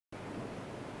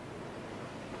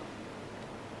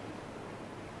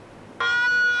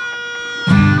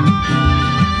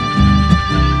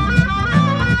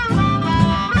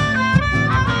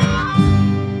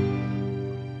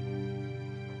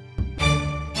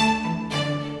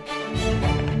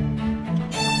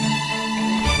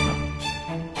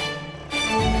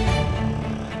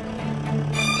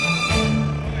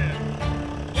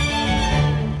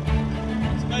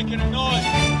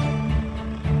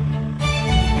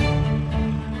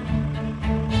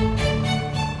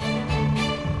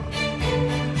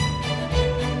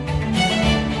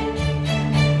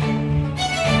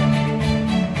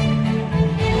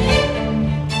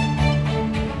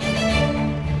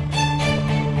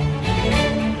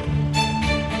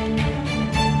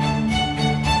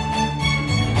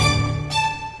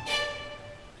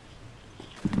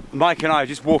Mike and I are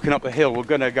just walking up the hill. We're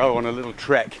going to go on a little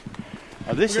trek.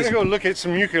 We're going to go look at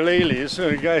some ukuleles.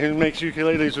 A guy who makes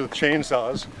ukuleles with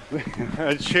chainsaws.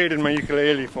 I shaded my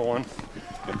ukulele for one.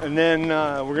 And then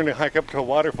we're going to hike up to a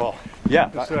waterfall.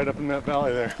 Yeah. Just right up in that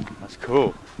valley there. That's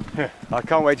cool. I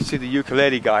can't wait to see the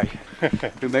ukulele guy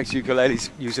who makes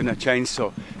ukuleles using a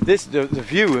chainsaw. The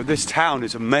view of this town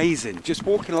is amazing. Just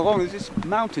walking along, there's just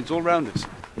mountains all around us.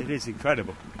 It is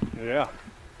incredible. Yeah.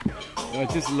 I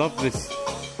just love this.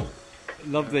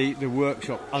 Love the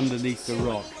workshop underneath the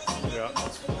rock. Yeah.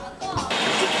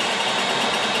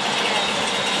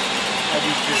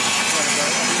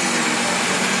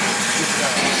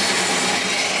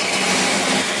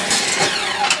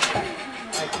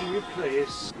 Can you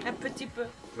please? Un petit peu.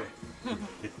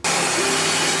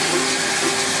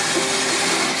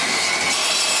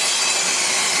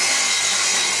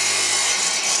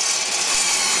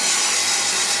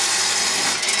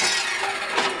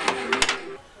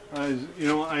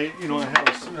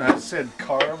 I have said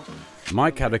carved.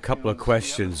 Mike had a couple of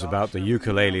questions about the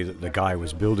ukulele that the guy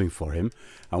was building for him,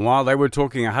 and while they were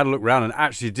talking I had a look around and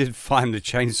actually did find the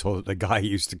chainsaw that the guy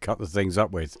used to cut the things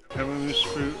up with. Having this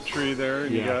fruit tree there,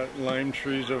 and you got lime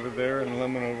trees over there and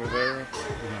lemon over there,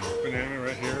 banana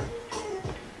right here.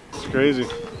 It's crazy.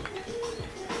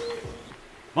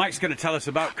 Mike's going to tell us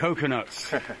about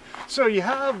coconuts. So you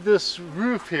have this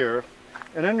roof here,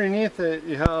 and underneath it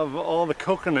you have all the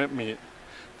coconut meat.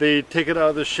 They take it out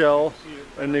of the shell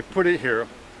and they put it here.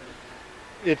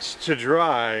 It's to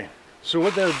dry. So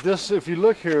what if you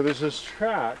look here, there's this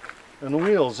track and the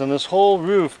wheels, and this whole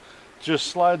roof just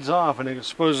slides off and it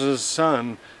exposes the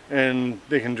sun, and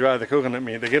they can dry the coconut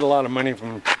meat. They get a lot of money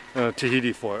from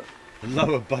Tahiti for it.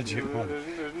 Lower budget one.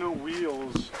 There's no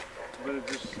wheels, but it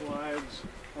just slides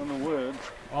on the wood.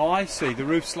 Oh, I see. The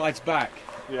roof slides back.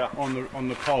 Yeah. On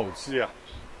the poles. Yeah.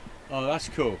 Oh, that's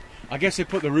cool. I guess they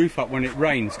put the roof up when it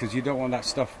rains because you don't want that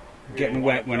stuff getting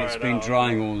wet when it's been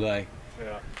drying all day.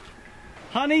 Yeah.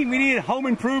 Honey, we need home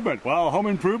improvement. Well, home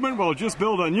improvement, we'll just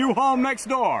build a new home next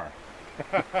door.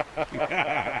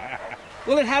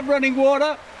 Will it have running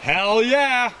water? Hell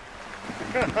yeah!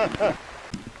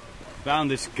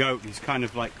 Found this goat. He's kind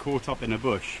of like caught up in a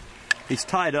bush. He's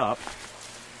tied up,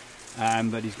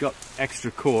 but he's got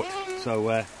extra cord.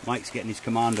 So Mike's getting his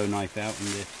commando knife out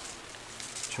and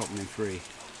chopping him free.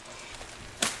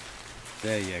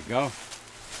 There you go.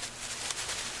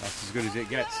 That's as good as it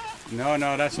gets. No,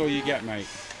 that's all you get, mate.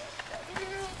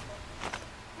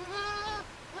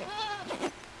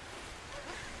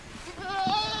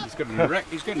 He's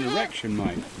got an erection,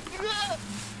 mate.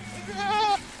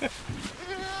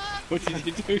 What did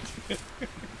you do?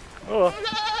 Oh.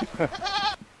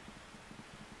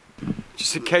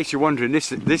 Just in case you're wondering,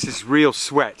 this is real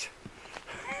sweat.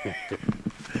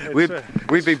 We've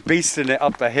been beasting it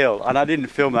up the hill, and I didn't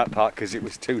film that part because it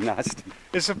was too nasty.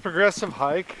 It's a progressive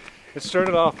hike. It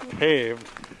started off paved.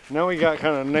 Now we got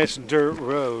kind of a nice dirt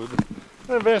road.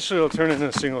 And eventually it'll turn into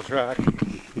a single track.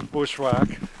 Bushwhack.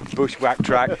 Bushwhack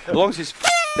track. As long as it's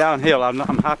downhill, I'm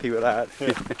happy with that.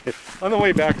 Yeah. On the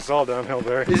way back, it's all downhill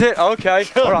there. Is it? Okay.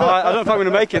 All right. I don't know if I'm going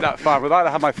to make it that far. Without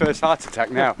I have my first heart attack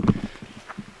now.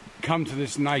 Come to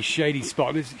this nice shady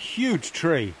spot. This huge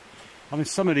tree. I mean,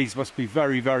 some of these must be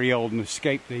very, very old and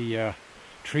escaped the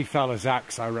tree feller's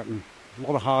axe, I reckon. A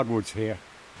lot of hardwoods here.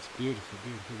 It's beautiful,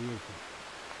 beautiful, beautiful.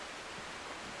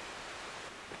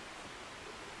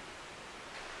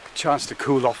 Chance to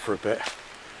cool off for a bit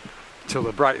till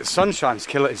the bright sunshine's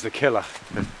killer is the killer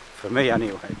for me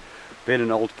anyway, being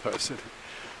an old person.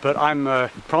 But I'm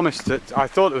promised that I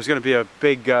thought there was going to be a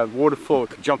big waterfall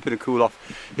that could jump in and cool off.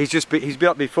 He's been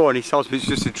up before and he tells me it's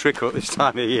just a trickle at this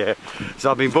time of year.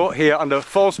 So I've been brought here under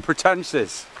false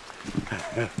pretenses.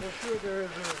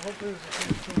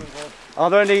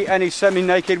 Are there any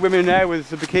semi-naked women there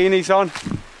with the bikinis on?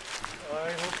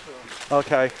 I hope so.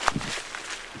 Okay.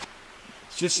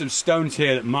 It's just some stones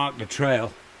here that mark the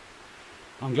trail.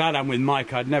 I'm glad I'm with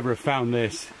Mike. I'd never have found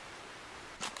this.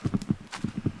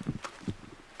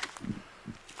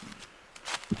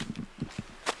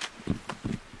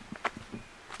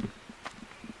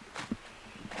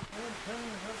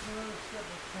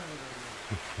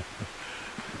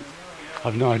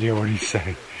 I've no idea what he's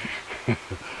saying.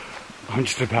 I'm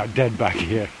just about dead back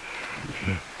here.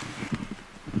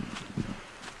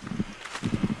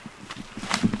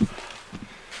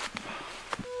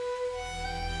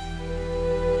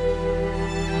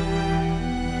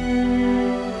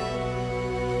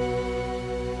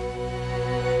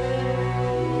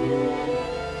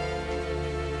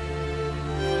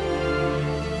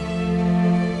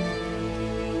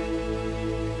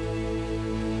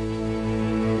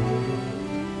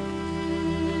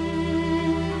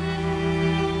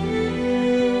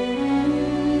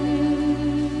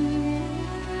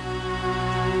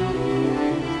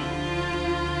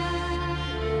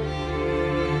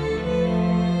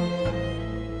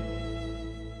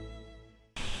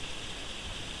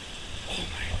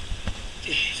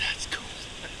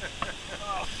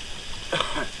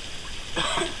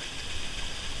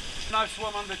 now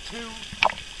swum under two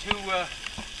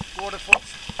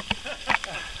waterfalls.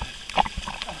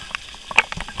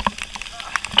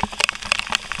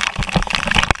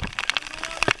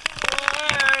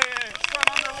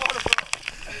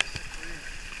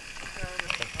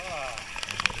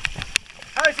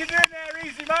 How's you doing there,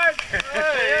 Easy Mike?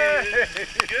 Hey,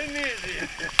 good and easy.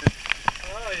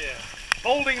 Oh yeah.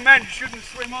 Balding men shouldn't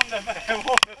swim under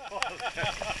waterfalls.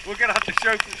 We're going to have to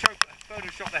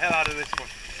Photoshop the hell out of this one.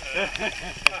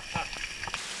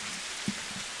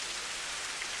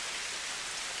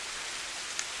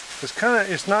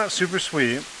 It's not super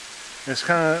sweet. It's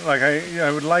kind of like,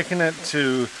 I would liken it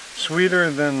to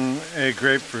sweeter than a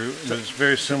grapefruit. It's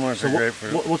very similar to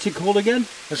grapefruit. What's it called again?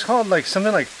 It's called like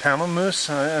something like pamplemousse.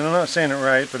 I'm not saying it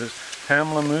right, but it's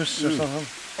pamplemousse or something.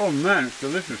 Oh man, it's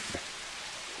delicious.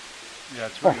 Yeah,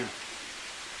 it's really good.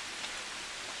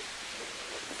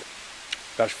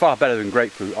 That's far better than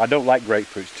grapefruit. I don't like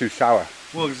grapefruit, it's too sour.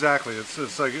 Well, exactly.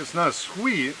 It's like, it's not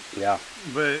sweet. Yeah.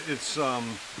 But it's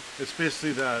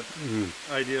basically that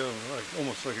idea of like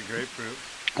almost like a grapefruit.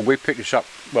 And we picked this up.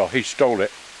 Well, he stole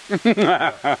it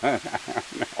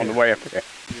on the way up here.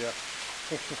 Yeah.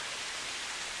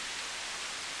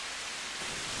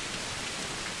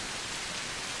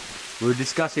 We were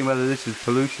discussing whether this is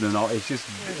pollution or not. It's just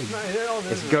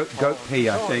it's goat pee,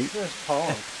 I think. It's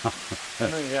pollen.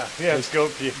 yeah, it's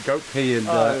goat pee. Goat pee and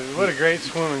what a great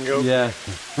swimming goat. Yeah.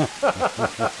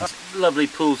 Lovely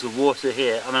pools of water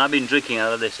here. I mean, I've been drinking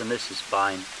out of this, and this is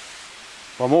fine.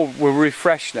 Well, we're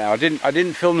refreshed now. I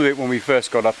didn't film it when we first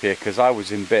got up here because I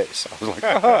was in bits. I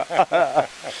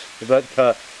was like,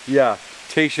 but yeah,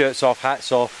 t-shirts off,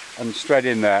 hats off, and straight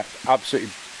in there. Absolutely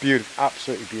beautiful.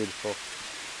 Absolutely beautiful.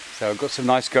 So I've got some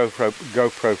nice GoPro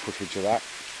footage of that.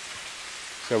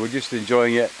 So we're just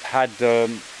enjoying it. Had a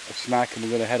snack and we're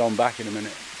going to head on back in a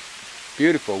minute.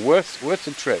 Beautiful, worth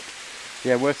a trip.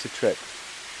 Yeah, worth the trip.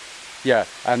 Yeah,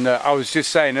 and I was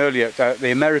just saying earlier that the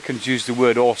Americans use the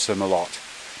word awesome a lot,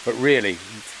 but really,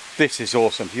 this is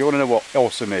awesome. If you want to know what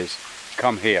awesome is,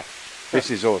 come here.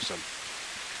 This is awesome.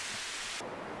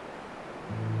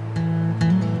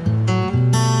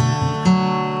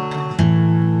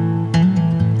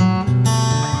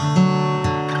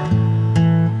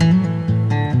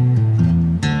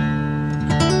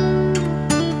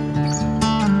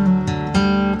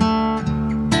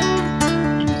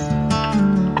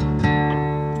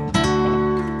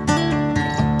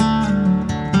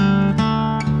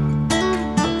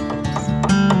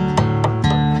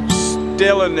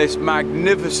 Still in this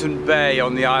magnificent bay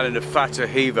on the island of Fatu,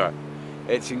 Hiva.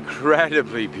 It's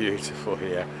incredibly beautiful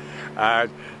here.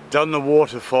 Done the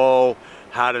waterfall,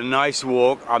 had a nice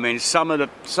walk. I mean, some of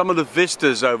the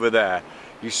vistas over there,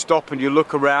 you stop and you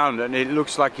look around and it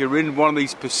looks like you're in one of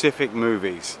these Pacific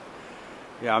movies.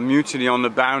 Yeah, Mutiny on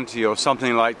the Bounty or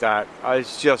something like that.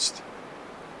 It's just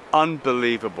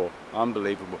unbelievable,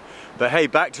 unbelievable. But hey,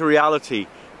 back to reality.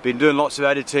 Been doing lots of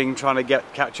editing, trying to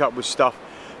catch up with stuff.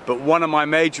 But one of my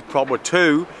major problems,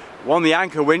 one, the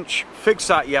anchor winch, fixed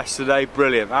that yesterday,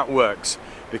 brilliant, that works,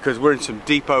 because we're in some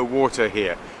deepo water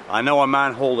here. I know a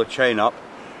man hauled the chain up,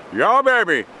 yeah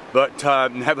baby, but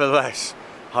nevertheless,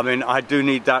 I mean, I do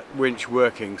need that winch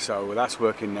working, so that's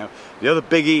working now. The other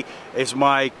biggie is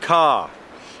my car,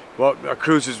 what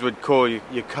cruisers would call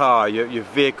your car, your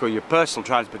vehicle, your personal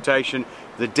transportation,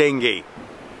 the dinghy.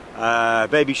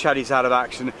 Baby Shaddy's out of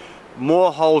action,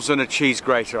 more holes than a cheese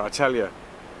grater, I tell you.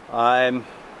 I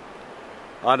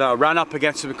ran up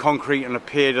against some concrete and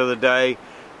appeared the other day,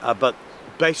 but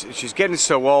basically she's getting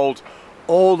so old,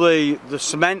 all the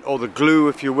cement or the glue,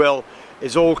 if you will,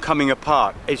 is all coming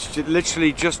apart. It's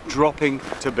literally just dropping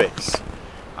to bits,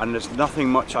 and there's nothing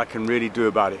much I can really do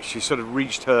about it. She's sort of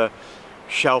reached her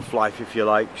shelf life, if you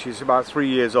like. She's about 3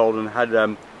 years old and had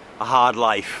a hard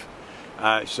life.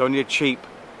 It's only a cheap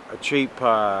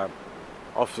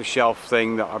off-the-shelf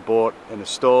thing that I bought in a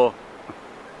store.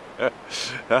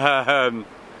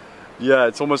 Yeah,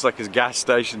 it's almost like a gas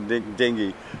station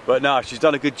dinghy, but no, she's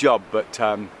done a good job. But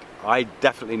I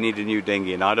definitely need a new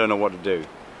dinghy, and I don't know what to do.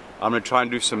 I'm going to try and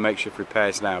do some makeshift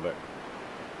repairs now,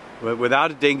 but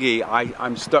without a dinghy,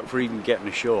 I'm stuck for even getting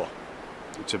ashore.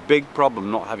 It's a big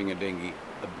problem not having a dinghy,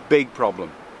 a big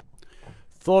problem.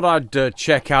 Thought I'd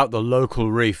check out the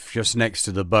local reef just next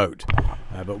to the boat.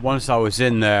 But once I was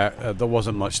in there, there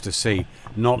wasn't much to see.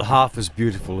 Not half as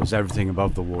beautiful as everything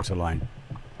above the waterline.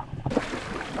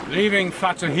 Leaving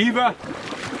Fatu Hiva,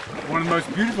 one of the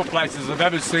most beautiful places I've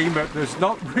ever seen, but there's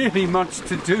not really much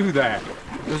to do there.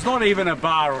 There's not even a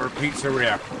bar or a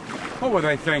pizzeria. What were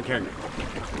they thinking?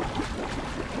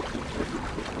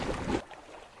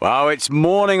 Well, it's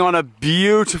morning on a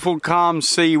beautiful calm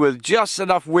sea with just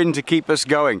enough wind to keep us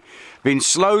going. Been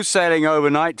slow sailing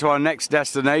overnight to our next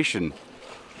destination.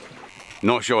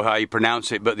 Not sure how you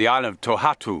pronounce it, but the island of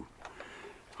Fatu.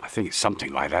 I think it's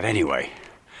something like that anyway.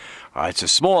 It's a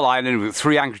small island with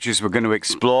 3 anchorages we're going to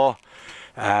explore.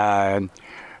 Hiva,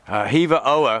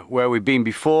 where we've been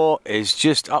before, is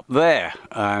just up there.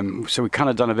 So we've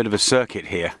kind of done a bit of a circuit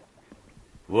here.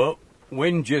 Well,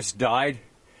 wind just died.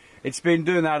 It's been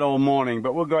doing that all morning,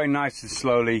 but we're going nice and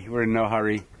slowly. We're in no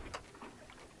hurry.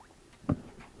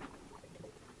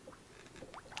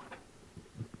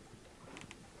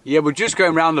 Yeah, we're just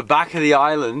going around the back of the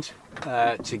island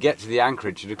to get to the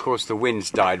anchorage, and of course the wind's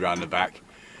died round the back.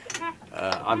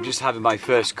 I'm just having my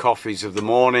first coffees of the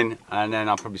morning, and then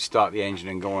I'll probably start the engine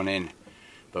and go on in.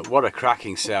 But what a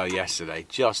cracking sail yesterday,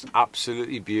 just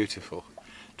absolutely beautiful.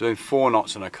 Doing 4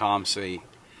 knots on a calm sea.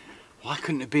 Why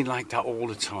couldn't it have been like that all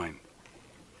the time?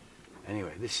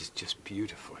 Anyway, this is just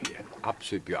beautiful here.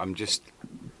 Absolutely beautiful. I'm just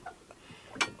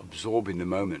absorbing the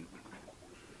moment.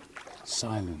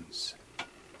 Silence.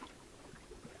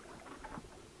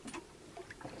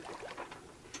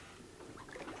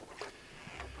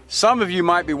 Some of you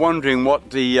might be wondering what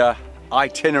the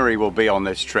itinerary will be on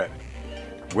this trip.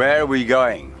 Where are we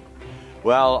going?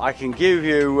 Well, I can give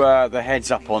you the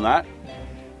heads up on that.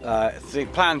 The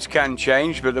plans can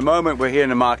change, but at the moment we're here in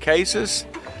the Marquesas.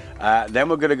 Then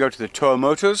we're going to go to the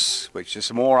Tuamotus, which is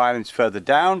some more islands further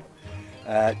down,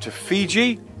 to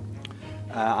Fiji,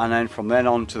 and then from then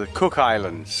on to the Cook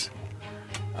Islands.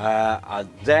 And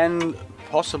then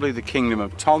possibly the Kingdom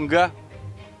of Tonga,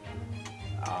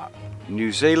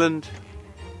 New Zealand,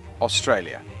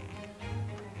 Australia.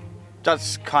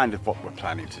 That's kind of what we're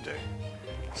planning to do.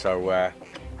 So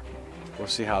we'll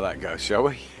see how that goes, shall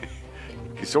we?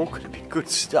 It's all going to be good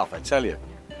stuff, I tell you.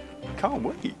 I can't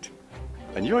wait.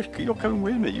 And you're coming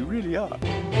with me, you really are.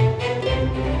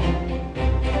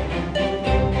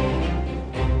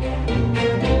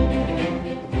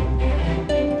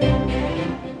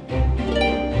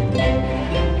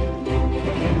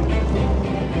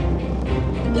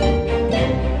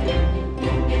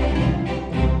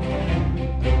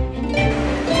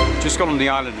 Just got on the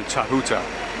island of Tahuta.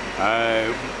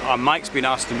 Mike's been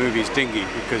asked to move his dinghy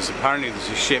because apparently there's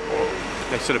a ship, or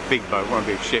a sort of big boat, one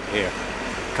big ship here,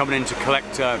 coming in to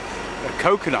collect a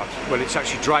coconut. Well, it's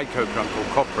actually dried coconut called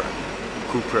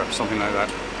copra, something like that.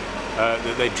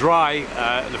 That they dry.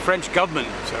 The French government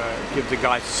gives the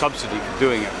guys a subsidy for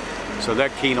doing it, so they're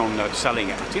keen on selling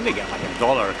it. I think they get like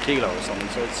 $1 a kilo or something,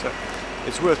 so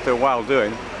it's worth their while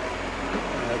doing.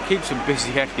 Keeps them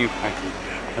busy anyway.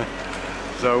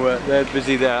 So they're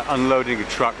busy there unloading a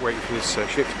truck, waiting for this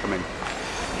ship to come in.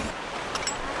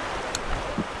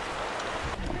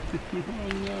 Oh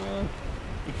no.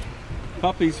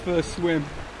 Puppy's first swim.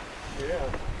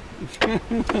 Yeah.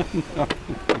 No.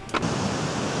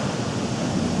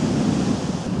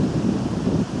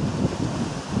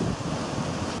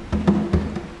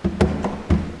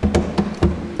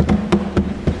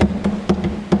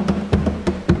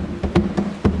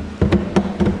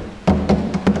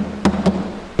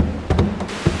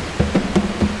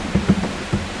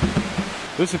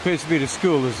 This appears to be the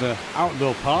school. There's an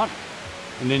outdoor part,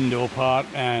 an indoor part,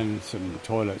 and some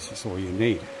toilets. That's all you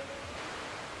need.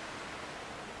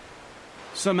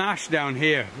 Some ash down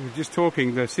here. We were just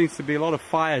talking, there seems to be a lot of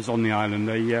fires on the island.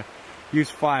 They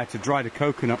use fire to dry the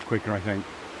coconut quicker, I think.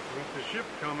 With the ship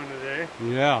coming today.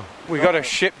 Yeah. We got a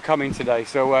ship coming today,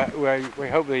 so we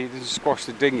hope they didn't squash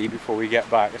the dinghy before we get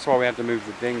back. That's why we had to move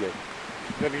the dinghy.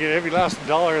 Got to get every last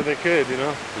dollar they could, you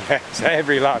know. Yes,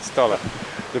 every last dollar.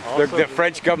 The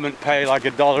French government pay like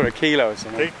 $1 a kilo or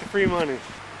something. Take the free money.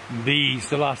 These,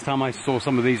 the last time I saw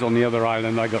some of these on the other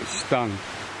island, I got stung.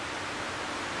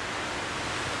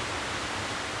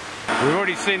 We've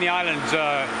already seen the island's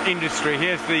industry.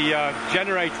 Here's the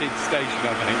generating station,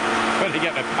 I think, where they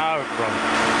get their power from.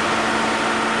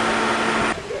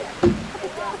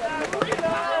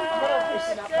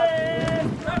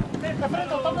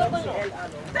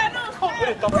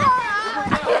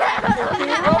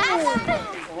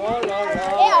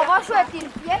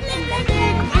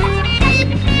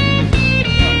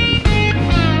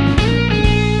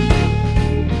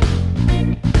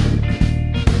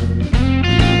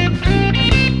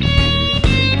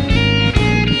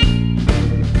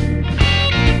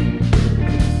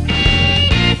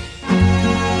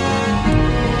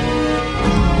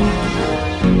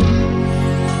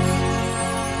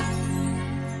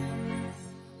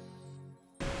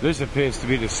 This appears to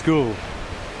be the school.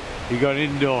 You got an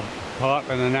indoor part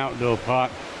and an outdoor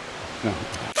part. No.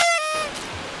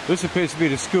 This appears to be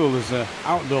the school. There's an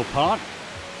outdoor part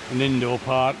an indoor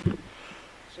part.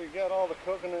 So you got all the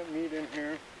coconut meat in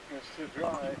here. It's to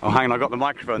dry. Oh, hang on, I got the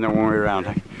microphone there when we're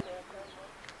around.